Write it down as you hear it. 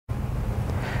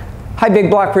Hi, Big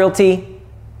Block Realty.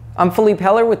 I'm Philippe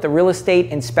Heller with the Real Estate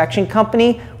Inspection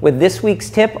Company with this week's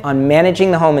tip on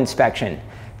managing the home inspection.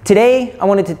 Today, I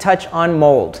wanted to touch on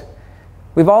mold.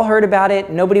 We've all heard about it,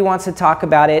 nobody wants to talk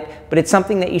about it, but it's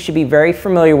something that you should be very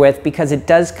familiar with because it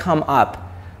does come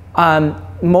up.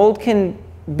 Mold can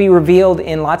be revealed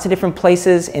in lots of different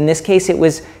places. In this case, it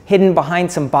was hidden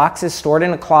behind some boxes stored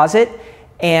in a closet.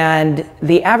 And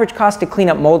the average cost to clean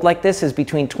up mold like this is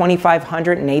between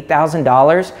 $2,500 and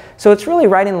 $8,000. So it's really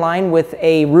right in line with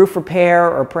a roof repair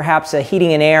or perhaps a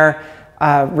heating and air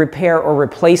repair or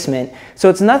replacement. So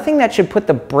it's nothing that should put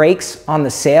the brakes on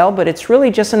the sale, but it's really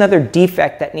just another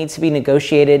defect that needs to be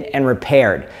negotiated and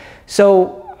repaired.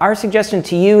 So our suggestion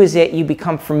to you is that you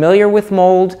become familiar with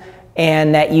mold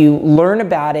and that you learn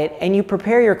about it and you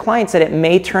prepare your clients that it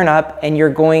may turn up and you're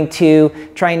going to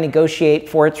try and negotiate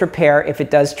for its repair if it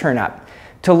does turn up.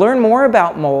 To learn more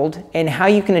about mold and how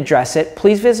you can address it,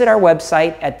 please visit our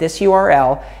website at this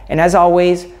URL. And as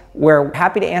always, we're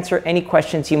happy to answer any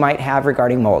questions you might have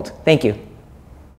regarding mold. Thank you.